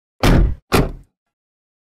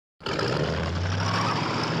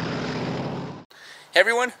Hey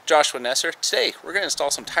everyone, Joshua Noesser. Today we're going to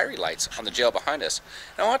install some TYRI lights on the jail behind us.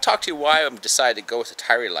 And I want to talk to you why I'm decided to go with the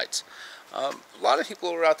TYRI lights. A lot of people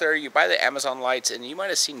are out there, you buy the Amazon lights and you might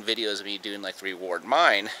have seen videos of me doing like the reward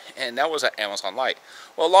mine, and that was an Amazon light.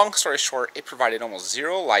 Well, long story short, it provided almost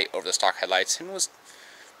zero light over the stock headlights and was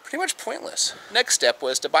pretty much pointless. Next step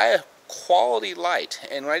was to buy a quality light,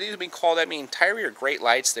 and when I do mean quality, I mean TYRI are great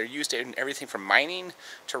lights. They're used in everything from mining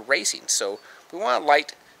to racing, so we want a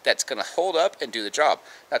light that's going to hold up and do the job.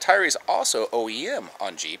 Now TYRI is also OEM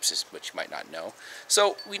on Jeeps, which you might not know,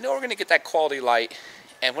 so we know we're going to get that quality light,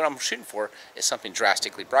 and what I'm shooting for is something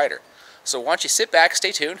drastically brighter. So why don't you sit back,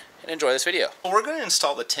 stay tuned, and enjoy this video. Well, we're going to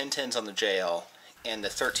install the 1010s on the JL and the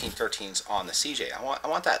 1313s on the CJ. I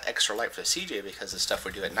want that extra light for the CJ because the stuff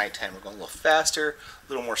we do at nighttime, we're going a little faster, a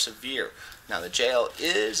little more severe. Now the JL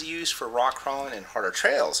is used for rock crawling and harder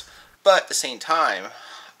trails, but at the same time,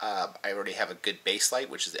 I already have a good base light,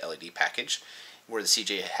 which is the LED package, where the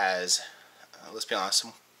CJ has, let's be honest,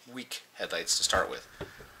 some weak headlights to start with.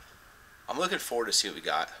 I'm looking forward to see what we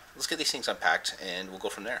got. Let's get these things unpacked and we'll go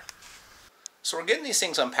from there. So we're getting these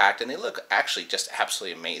things unpacked and they look actually just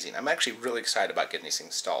absolutely amazing. I'm actually really excited about getting these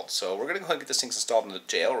things installed. So we're going to go ahead and get these things installed in the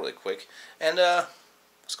jail really quick and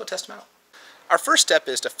let's go test them out. Our first step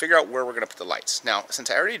is to figure out where we're going to put the lights. Now, since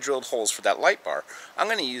I already drilled holes for that light bar, I'm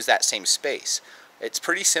going to use that same space. It's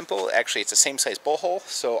pretty simple. Actually, it's the same size bolt hole.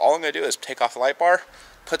 So all I'm going to do is take off the light bar,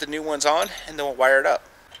 put the new ones on, and then we'll wire it up.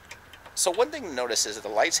 So one thing to notice is that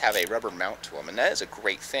the lights have a rubber mount to them, and that is a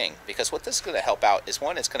great thing because what this is going to help out is,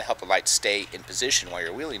 one, it's going to help the lights stay in position while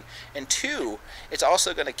you're wheeling, and two, it's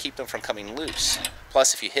also going to keep them from coming loose.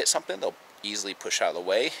 Plus, if you hit something, they'll easily push out of the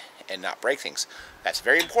way and not break things. That's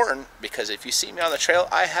very important because if you see me on the trail,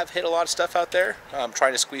 I have hit a lot of stuff out there. I'm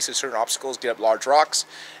trying to squeeze through certain obstacles, get up large rocks,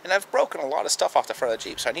 and I've broken a lot of stuff off the front of the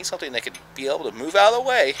Jeep. So I need something that could be able to move out of the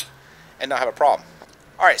way and not have a problem.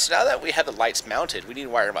 Alright, so now that we have the lights mounted, we need to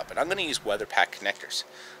wire them up, and I'm going to use weather pack connectors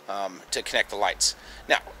to connect the lights.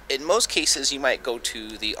 Now, in most cases, you might go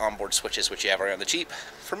to the onboard switches which you have already on the Jeep.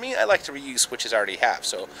 For me, I like to reuse switches I already have,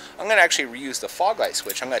 so I'm going to actually reuse the fog light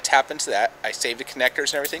switch. I'm going to tap into that. I save the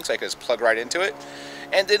connectors and everything, so I can just plug right into it.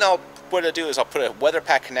 And then what I'll do is I'll put a weather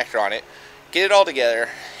pack connector on it, get it all together,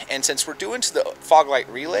 and since we're doing to the fog light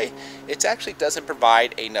relay, it actually doesn't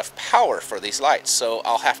provide enough power for these lights. So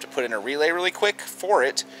I'll have to put in a relay really quick for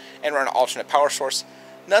it and run an alternate power source.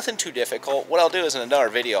 Nothing too difficult. What I'll do is in another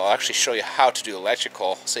video, I'll actually show you how to do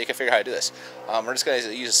electrical so you can figure out how to do this. We're just going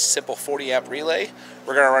to use a simple 40 amp relay.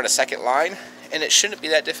 We're going to run a second line, and it shouldn't be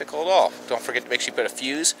that difficult at all. Don't forget to make sure you put a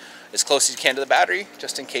fuse as close as you can to the battery,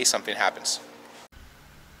 just in case something happens.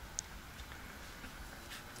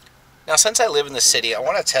 Now, since I live in the city, I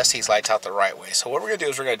want to test these lights out the right way. So what we're going to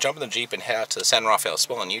do is we're going to jump in the Jeep and head out to the San Rafael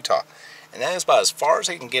Swell in Utah. And that is about as far as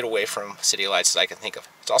I can get away from city lights as I can think of.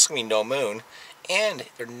 It's also going to be no moon, and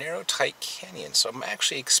they're narrow, tight canyons. So I'm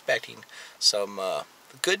actually expecting some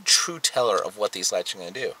good true teller of what these lights are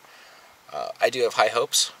going to do. I do have high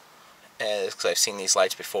hopes, because I've seen these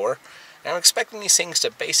lights before. And I'm expecting these things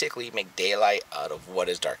to basically make daylight out of what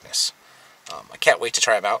is darkness. I can't wait to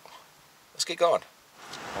try them out. Let's get going.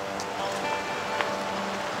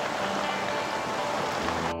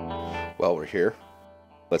 Well, we're here.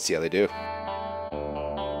 Let's see how they do.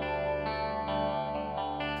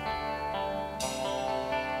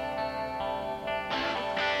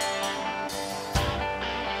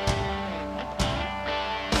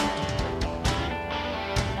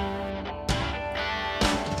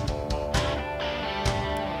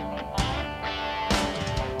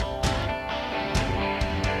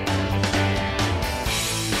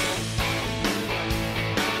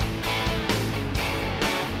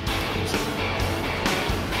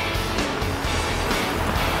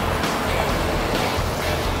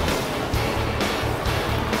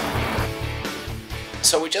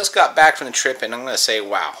 So we just got back from the trip, and I'm going to say,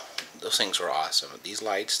 wow, those things were awesome. These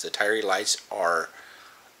lights, the TYRI lights, are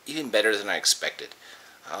even better than I expected.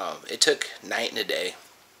 It took night and a day.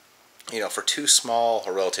 You know, for two small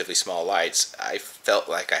or relatively small lights, I felt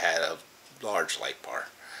like I had a large light bar.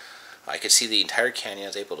 I could see the entire canyon. I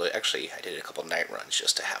was able to, actually, I did a couple night runs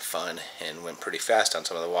just to have fun and went pretty fast on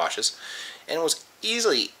some of the washes, and was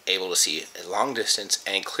easily able to see a long distance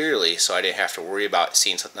and clearly, so I didn't have to worry about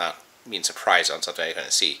seeing something, not being surprised on something I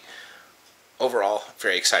couldn't see. Overall,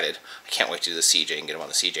 very excited. I can't wait to do the CJ and get them on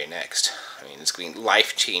the CJ next. I mean, it's going to be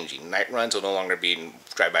life-changing. Night runs will no longer be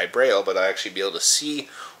drive-by braille, but I'll actually be able to see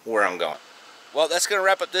where I'm going. Well, that's going to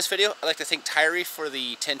wrap up this video. I'd like to thank TYRI for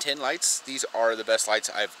the 1010 lights. These are the best lights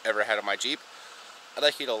I've ever had on my Jeep. I'd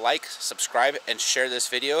like you to like, subscribe, and share this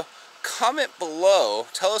video. Comment below.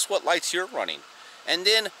 Tell us what lights you're running. And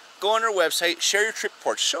then go on our website, share your trip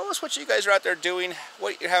reports. Show us what you guys are out there doing,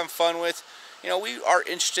 what you're having fun with. You know, we are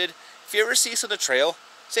interested. If you ever see us on the trail,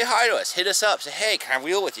 say hi to us, hit us up, say, hey, can I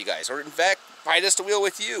wheel with you guys? Or in fact, invite us to wheel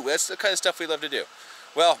with you. That's the kind of stuff we love to do.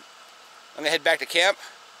 Well, I'm going to head back to camp.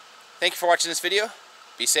 Thank you for watching this video.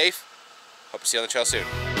 Be safe. Hope to see you on the trail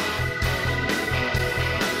soon.